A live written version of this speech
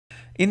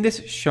In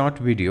this short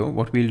video,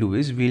 what we'll do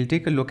is we'll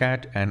take a look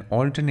at an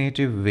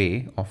alternative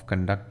way of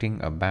conducting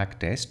a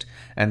backtest,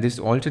 and this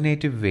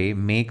alternative way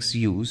makes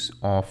use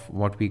of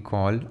what we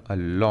call a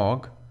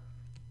log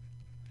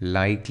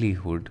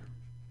likelihood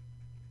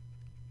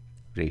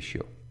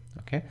ratio,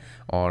 okay,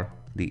 or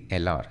the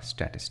LR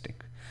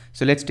statistic.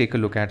 So let's take a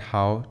look at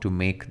how to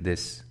make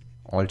this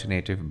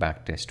alternative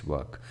backtest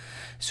work.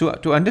 So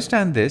to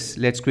understand this,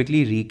 let's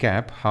quickly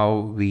recap how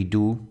we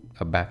do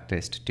a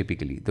backtest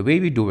typically. The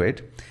way we do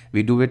it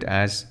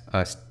as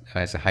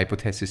a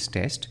hypothesis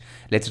test.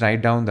 Let's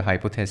write down the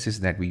hypothesis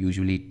that we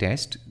usually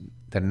test.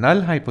 The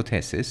null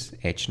hypothesis,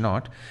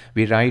 H0,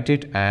 we write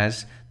it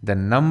as the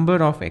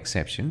number of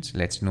exceptions,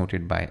 let's note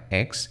it by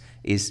X,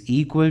 is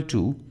equal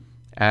to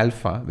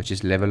alpha, which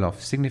is level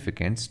of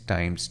significance,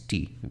 times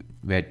T,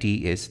 where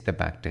T is the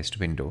backtest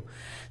window.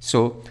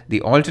 So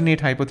the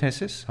alternate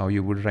hypothesis, how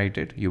you would write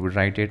it? You would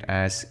write it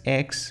as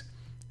X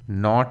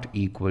not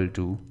equal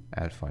to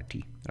alpha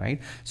T,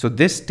 right? So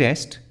this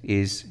test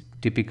is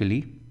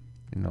typically,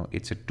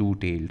 it's a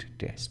two-tailed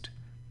test.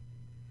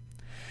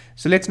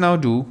 So let's now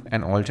do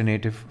an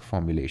alternative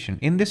formulation.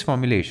 In this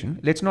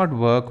formulation, let's not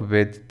work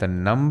with the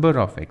number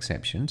of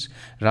exceptions.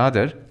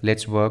 Rather,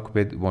 let's work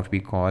with what we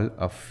call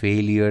a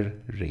failure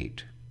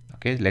rate.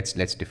 Okay, let's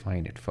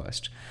define it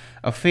first.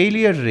 A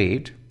failure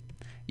rate,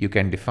 you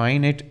can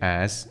define it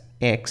as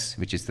X,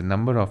 which is the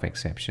number of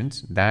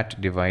exceptions, that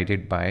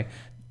divided by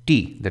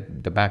T, the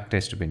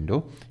backtest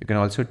window. You can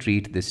also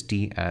treat this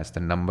T as the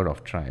number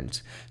of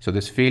trials. So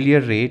this failure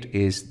rate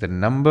is the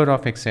number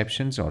of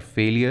exceptions or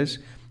failures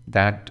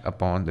that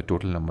upon the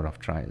total number of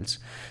trials.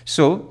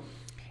 So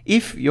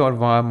if your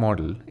VAR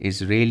model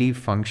is really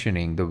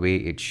functioning the way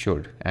it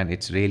should, and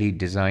it's really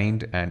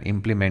designed and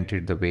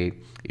implemented the way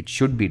it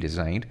should be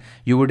designed,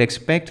 you would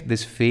expect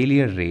this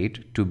failure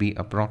rate to be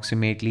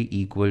approximately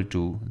equal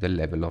to the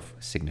level of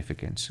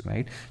significance,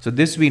 right? So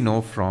this we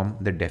know from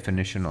the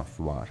definition of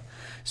VAR.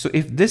 So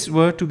if this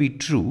were to be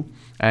true,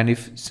 and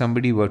if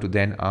somebody were to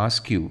then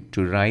ask you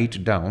to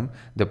write down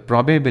the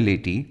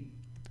probability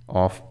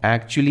of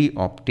actually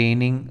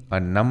obtaining a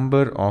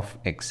number of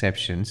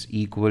exceptions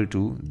equal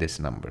to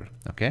this number,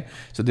 okay?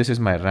 So this is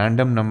my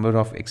random number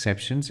of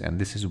exceptions, and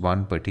this is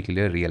one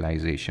particular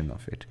realization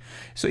of it.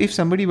 So if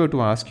somebody were to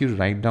ask you to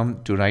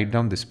write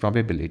down this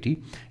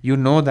probability, you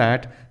know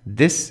that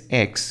this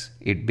X,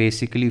 it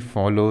basically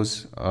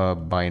follows a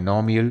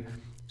binomial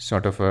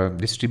sort of a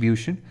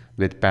distribution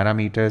with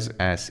parameters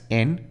as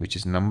n, which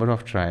is number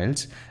of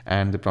trials,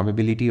 and the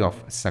probability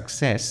of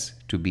success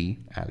to be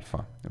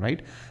alpha,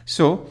 right?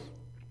 So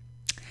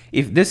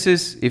if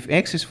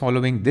X is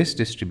following this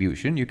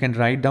distribution, you can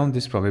write down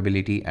this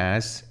probability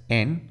as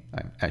n.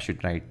 I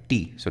should write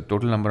T. So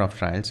total number of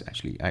trials,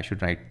 actually I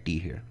should write T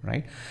here,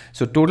 right?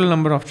 So total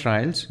number of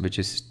trials, which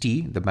is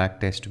T, the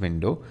backtest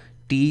window,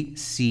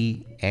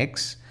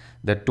 TCX,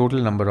 the total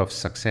number of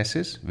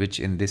successes, which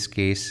in this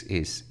case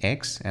is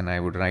X, and I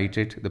would write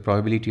it, the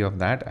probability of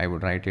that, I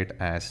would write it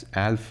as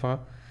alpha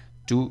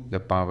to the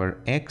power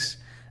X,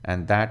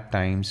 and that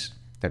times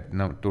the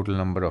total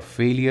number of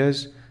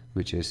failures,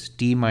 which is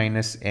T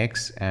minus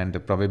X, and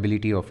the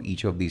probability of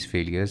each of these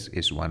failures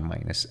is 1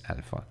 minus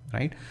alpha,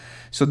 right?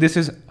 So this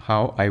is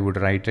how I would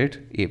write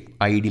it, if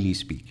ideally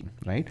speaking,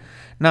 right?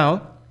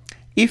 Now,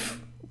 if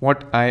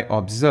what I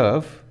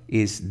observe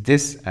is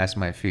this as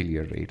my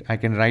failure rate, I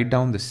can write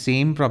down the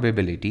same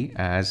probability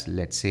as,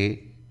 let's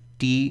say,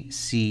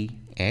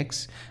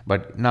 TCX,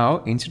 but now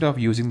instead of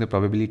using the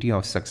probability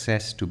of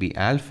success to be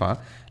alpha,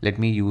 let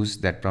me use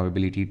that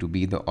probability to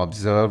be the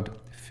observed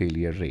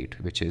failure rate,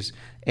 which is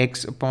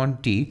X upon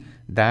T,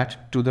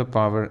 that to the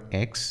power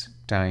X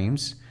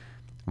times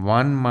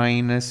 1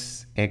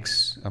 minus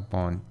X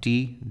upon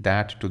T,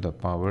 that to the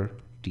power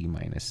T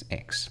minus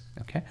X,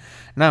 okay?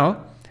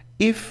 Now,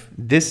 if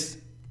this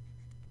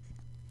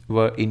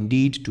were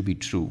indeed to be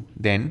true,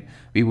 then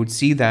we would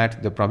see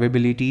that the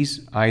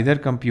probabilities either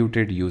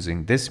computed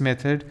using this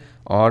method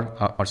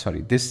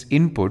this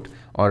input,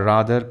 or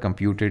rather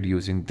computed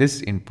using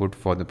this input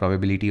for the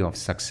probability of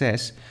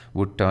success,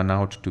 would turn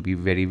out to be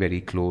very,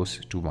 very close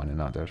to one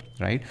another,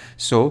 right?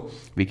 So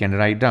we can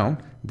write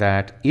down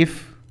that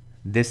if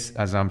this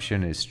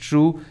assumption is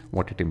true,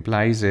 what it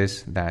implies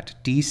is that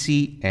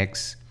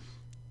TCX,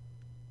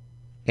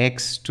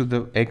 X to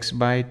the X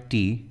by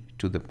T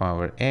to the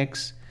power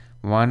X,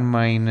 1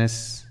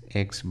 minus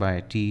X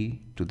by T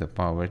to the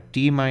power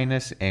T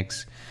minus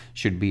X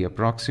should be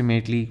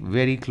approximately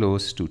very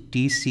close to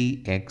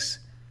TCX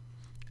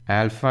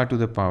alpha to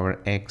the power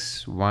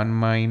X, 1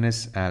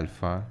 minus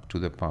alpha to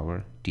the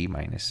power T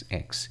minus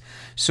X.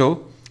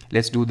 So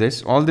let's do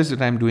this. All this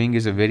that I'm doing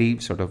is a very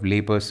sort of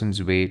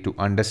layperson's way to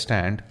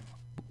understand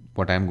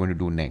what I'm going to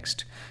do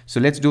next. So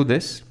let's do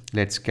this.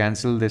 Let's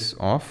cancel this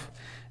off.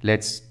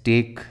 Let's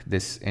take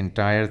this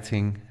entire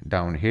thing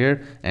down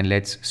here and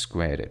let's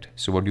square it.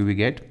 So what do we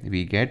get?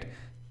 We get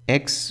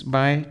X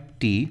by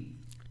T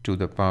to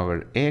the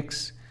power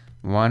X,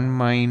 1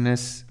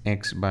 minus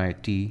X by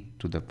T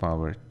to the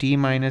power T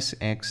minus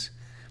X,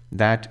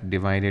 that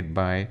divided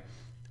by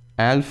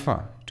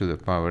alpha to the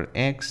power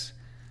X,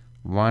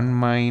 1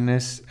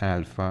 minus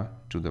alpha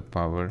to the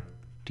power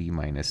t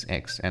minus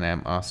x, and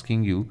I'm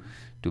asking you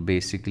to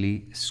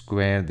basically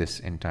square this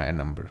entire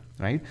number,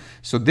 right?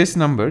 So this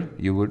number,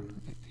 you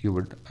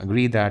would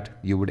agree that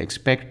you would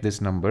expect this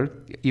number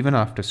even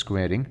after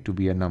squaring to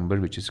be a number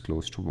which is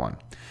close to 1.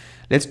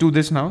 Let's do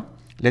this now.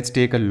 Let's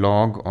take a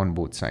log on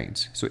both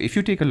sides. So if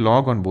you take a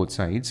log on both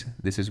sides,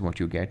 this is what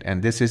you get,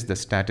 and this is the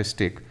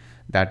statistic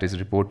that is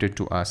reported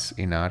to us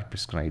in our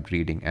prescribed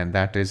reading, and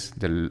that is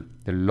the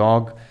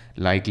log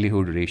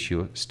likelihood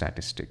ratio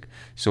statistic.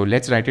 So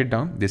let's write it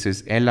down. This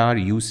is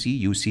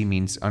LRUC. UC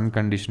means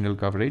unconditional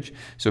coverage.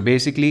 So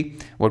basically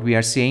what we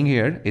are saying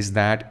here is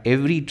that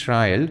every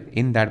trial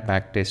in that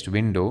backtest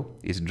window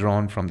is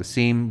drawn from the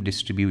same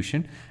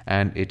distribution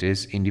and it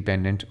is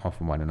independent of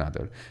one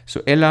another.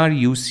 So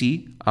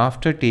LRUC,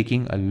 after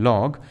taking a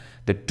log,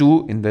 the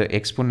 2 in the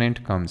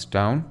exponent comes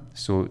down,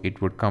 so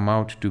it would come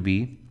out to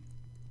be,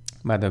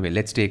 by the way,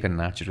 let's take a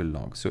natural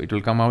log. So it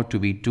will come out to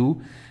be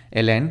 2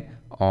 ln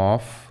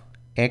of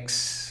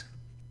x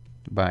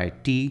by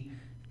t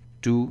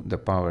to the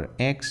power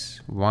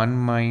x, 1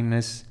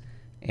 minus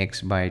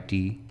x by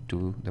t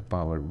to the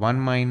power 1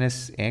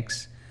 minus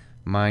x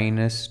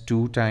minus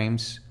 2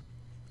 times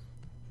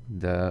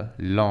the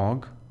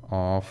log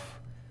of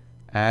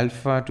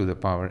alpha to the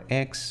power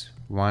x,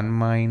 1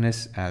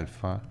 minus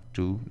alpha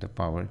to the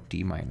power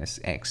t minus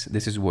x.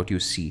 This is what you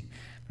see,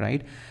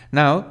 right?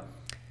 Now,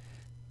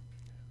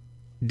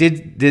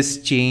 did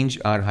this change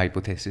our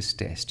hypothesis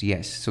test?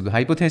 Yes. So the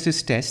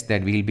hypothesis test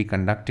that we'll be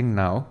conducting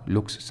now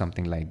looks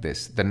something like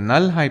this. The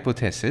null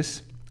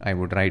hypothesis, I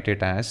would write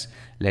it as,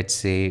 let's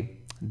say,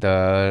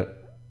 the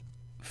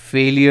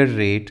failure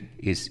rate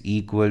is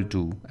equal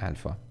to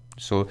alpha.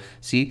 So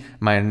see,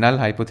 my null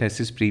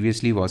hypothesis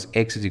previously was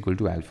x is equal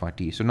to alpha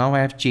t. So now I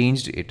have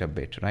changed it a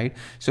bit, right?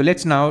 So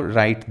let's now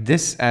write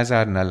this as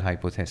our null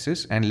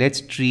hypothesis, and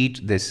let's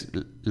treat this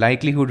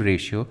likelihood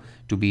ratio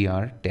to be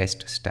our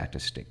test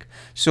statistic.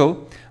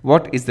 So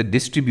what is the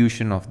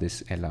distribution of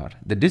this LR?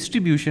 The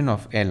distribution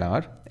of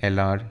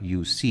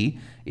LRUC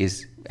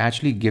is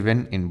actually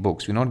given in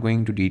books. We're not going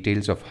into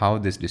details of how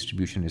this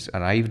distribution is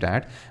arrived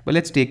at, but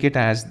let's take it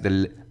as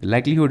the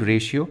likelihood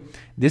ratio.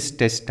 This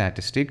test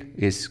statistic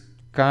is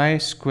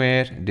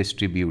chi-square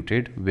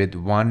distributed with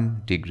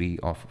 1 degree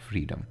of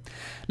freedom.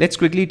 Let's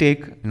quickly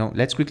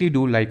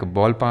do like a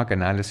ballpark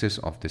analysis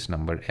of this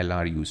number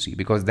LRUC,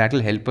 because that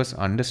will help us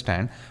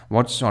understand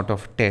what sort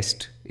of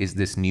test is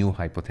this new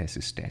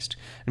hypothesis test.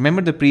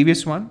 Remember the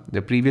previous one,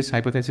 the previous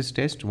hypothesis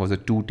test was a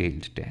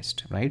two-tailed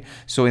test, right?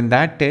 So in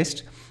that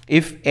test,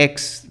 if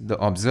x, the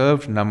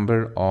observed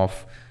number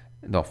of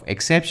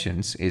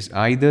exceptions, is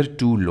either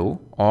too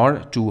low or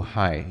too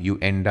high, you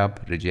end up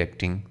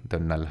rejecting the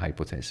null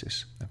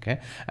hypothesis, okay?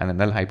 And the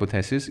null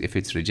hypothesis, if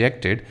it's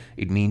rejected,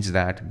 it means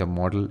that the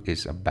model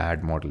is a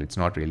bad model. It's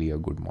not really a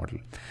good model.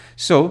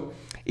 So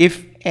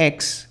if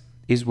x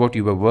is what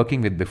you were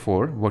working with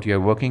before, what you are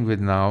working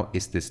with now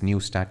is this new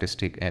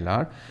statistic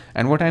LR.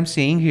 And what I'm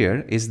saying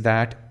here is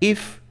that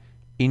if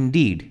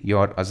indeed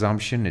your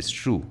assumption is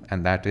true,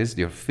 and that is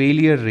your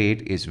failure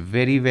rate is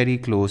very, very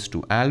close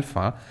to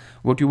alpha,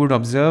 what you would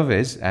observe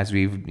is, as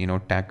we've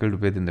tackled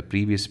with in the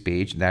previous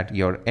page, that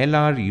your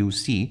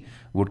LRUC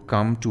would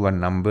come to a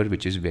number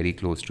which is very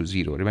close to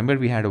 0. Remember,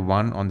 we had a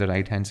 1 on the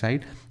right hand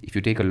side. If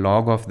you take a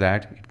log of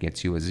that, it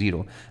gets you a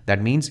 0.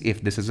 That means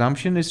if this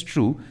assumption is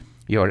true,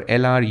 your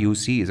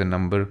LRUC is a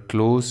number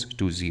close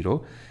to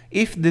 0.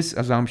 If this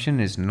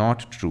assumption is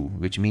not true,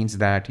 which means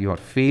that your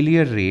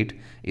failure rate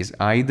is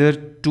either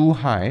too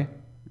high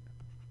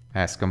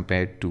as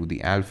compared to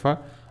the alpha,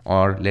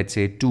 or let's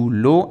say too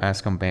low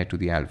as compared to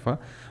the alpha,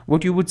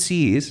 what you would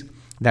see is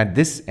that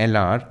this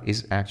LR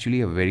is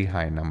actually a very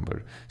high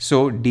number.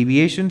 So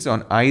deviations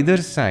on either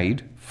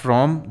side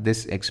from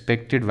this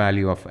expected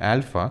value of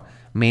alpha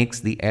makes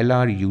the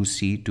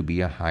LRUC to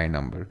be a high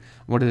number.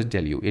 What does it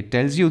tell you? It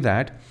tells you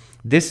that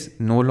this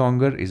no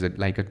longer is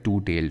like a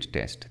two-tailed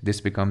test.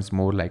 This becomes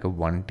more like a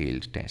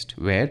one-tailed test,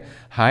 where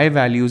high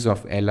values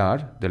of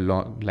LR, the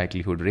log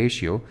likelihood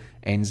ratio,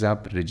 ends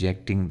up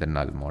rejecting the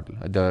null model,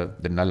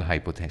 the null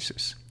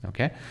hypothesis.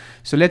 Okay,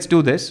 so let's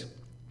do this.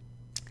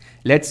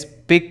 Let's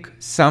pick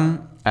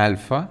some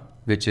alpha,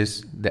 which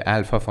is the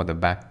alpha for the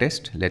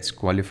backtest. Let's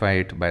qualify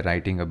it by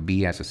writing a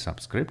B as a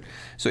subscript.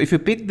 So if you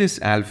pick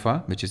this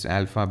alpha, which is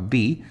alpha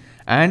B,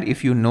 and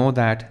if you know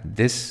that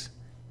this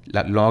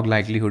log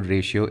likelihood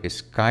ratio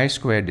is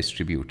chi-square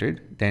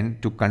distributed, then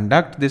to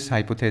conduct this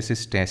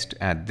hypothesis test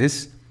at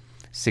this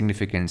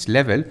significance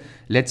level,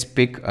 let's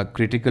pick a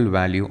critical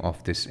value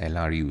of this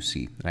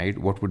LRUC, right?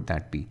 What would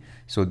that be?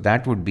 So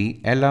that would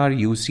be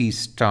LRUC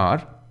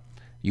star.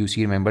 UC,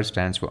 remember,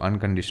 stands for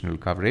unconditional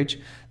coverage.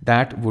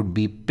 That would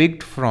be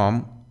picked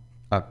from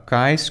a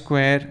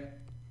chi-square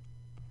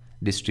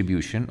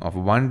distribution of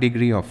 1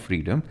 degree of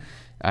freedom,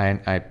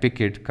 and I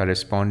pick it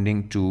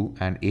corresponding to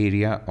an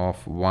area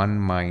of 1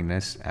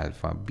 minus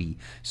alpha b.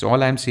 So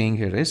all I'm saying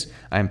here is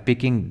I'm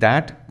picking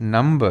that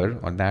number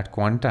or that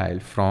quantile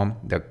from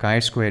the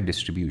chi-square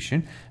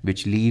distribution,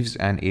 which leaves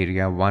an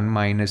area 1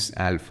 minus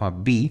alpha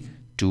b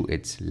to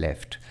its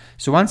left.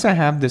 So once I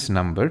have this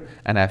number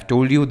and I've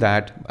told you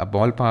that a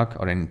ballpark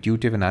or an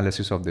intuitive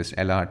analysis of this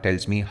LR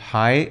tells me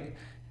high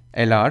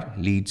LR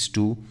leads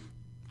to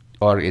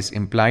or is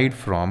implied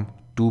from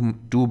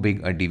too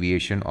big a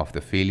deviation of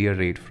the failure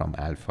rate from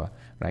alpha,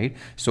 right?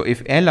 So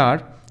if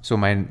LR, so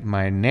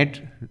my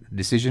net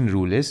decision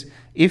rule is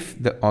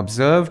if the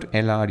observed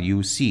LR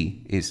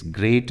UC is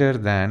greater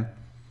than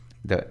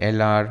the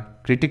LR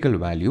critical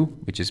value,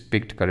 which is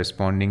picked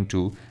corresponding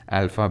to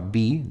alpha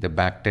B, the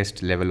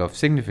backtest level of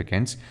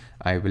significance,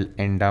 I will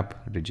end up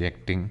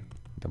rejecting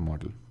the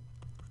model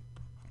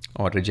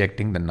or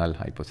rejecting the null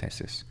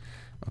hypothesis.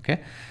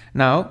 Okay.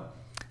 Now,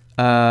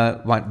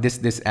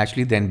 this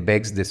actually then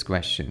begs this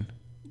question: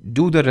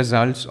 do the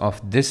results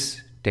of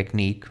this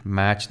technique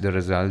match the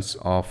results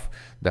of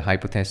the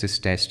hypothesis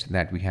test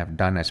that we have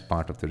done as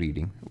part of the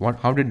reading?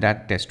 How did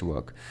that test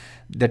work?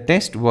 The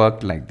test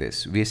worked like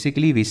this.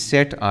 Basically, we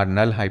set our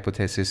null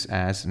hypothesis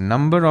as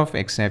number of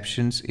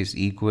exceptions is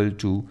equal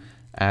to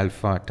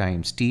alpha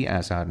times t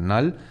as our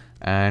null,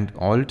 and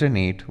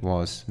alternate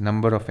was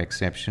number of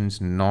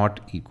exceptions not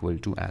equal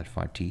to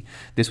alpha t.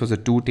 This was a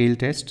two-tailed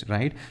test,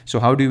 right? So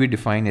how do we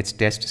define its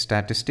test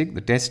statistic?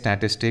 The test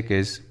statistic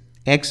is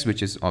x,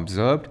 which is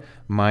observed,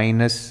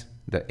 minus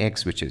the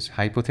x which is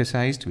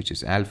hypothesized, which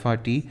is alpha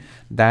t,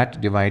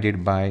 that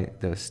divided by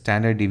the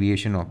standard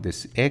deviation of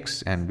this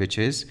x, and which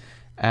is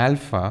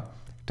alpha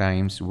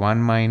times 1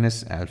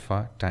 minus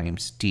alpha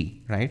times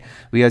t, right?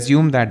 We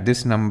assume that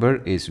this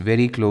number is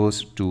very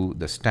close to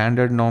the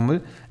standard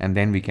normal, and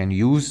then we can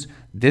use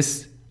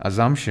this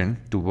assumption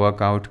to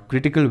work out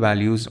critical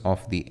values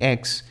of the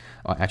x,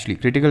 or actually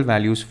critical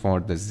values for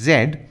the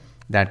z,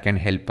 that can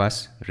help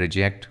us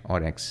reject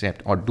or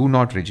accept or do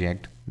not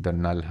reject the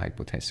null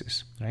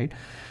hypothesis, right?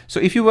 So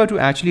if you were to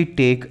actually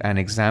take an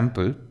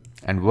example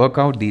and work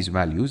out these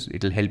values,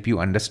 it will help you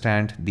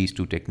understand these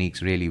two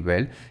techniques really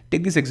well.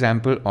 Take this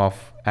example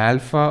of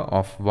alpha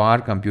of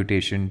var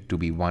computation to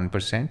be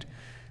 1%,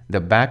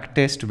 the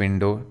backtest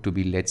window to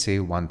be, let's say,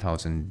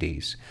 1000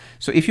 days.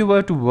 So if you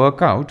were to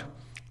work out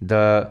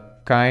the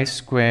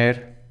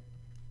chi-square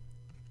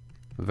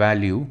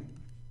value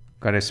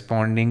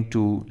corresponding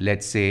to,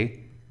 let's say,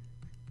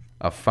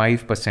 a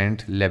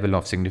 5% level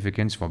of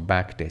significance for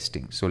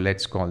backtesting. So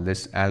let's call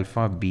this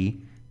alpha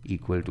b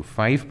equal to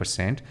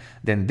 5%.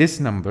 Then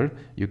this number,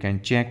 you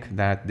can check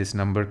that this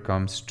number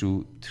comes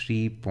to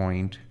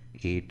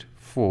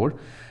 3.84.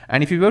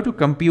 And if you were to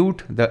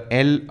compute the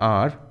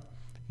LR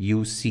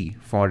UC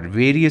for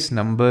various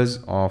numbers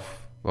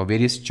of, or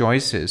various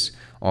choices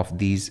of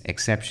these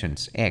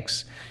exceptions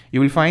x, you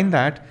will find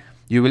that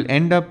you will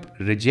end up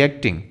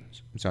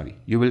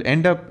you will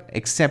end up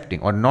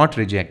accepting or not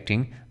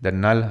rejecting the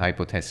null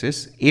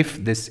hypothesis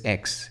if this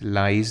x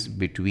lies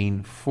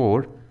between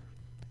 4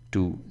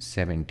 to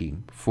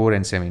 17, 4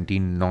 and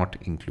 17 not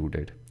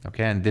included.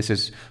 Okay, and this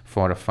is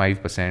for a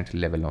 5%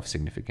 level of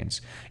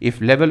significance. If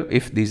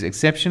these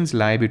exceptions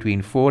lie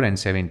between 4 and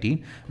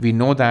 17, we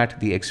know that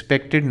the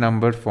expected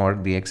number for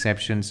the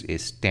exceptions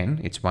is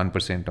 10. It's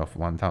 1% of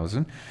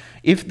 1000.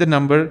 If the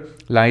number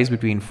lies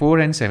between 4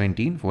 and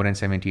 17, 4 and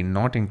 17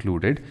 not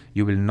included,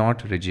 you will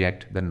not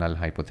reject the null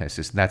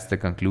hypothesis. That's the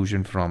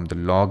conclusion from the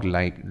log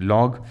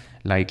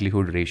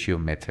likelihood ratio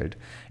method.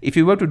 If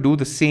you were to do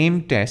the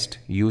same test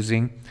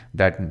using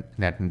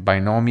that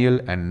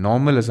binomial and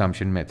normal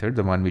assumption method,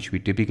 the one which we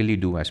typically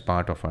do as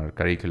part of our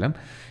curriculum,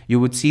 you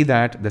would see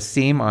that the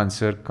same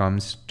answer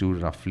comes to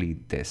roughly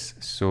this.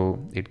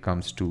 So it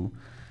comes to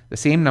the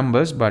same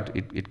numbers, but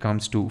it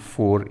comes to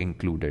 4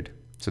 included.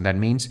 So that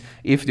means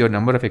if your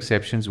number of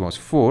exceptions was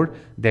 4,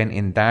 then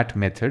in that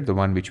method, the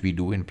one which we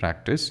do in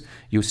practice,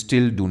 you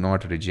still do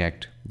not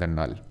reject the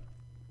null.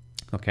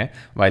 Okay,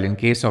 while in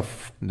case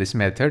of this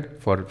method,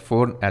 for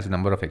 4 as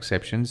number of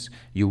exceptions,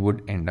 you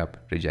would end up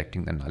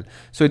rejecting the null.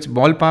 So it's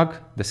ballpark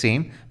the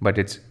same, but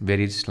it's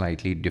very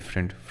slightly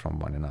different from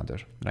one another,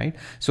 right?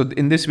 So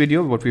in this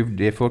video, what we've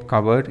therefore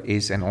covered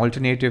is an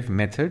alternative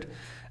method,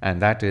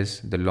 and that is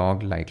the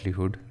log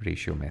likelihood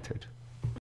ratio method.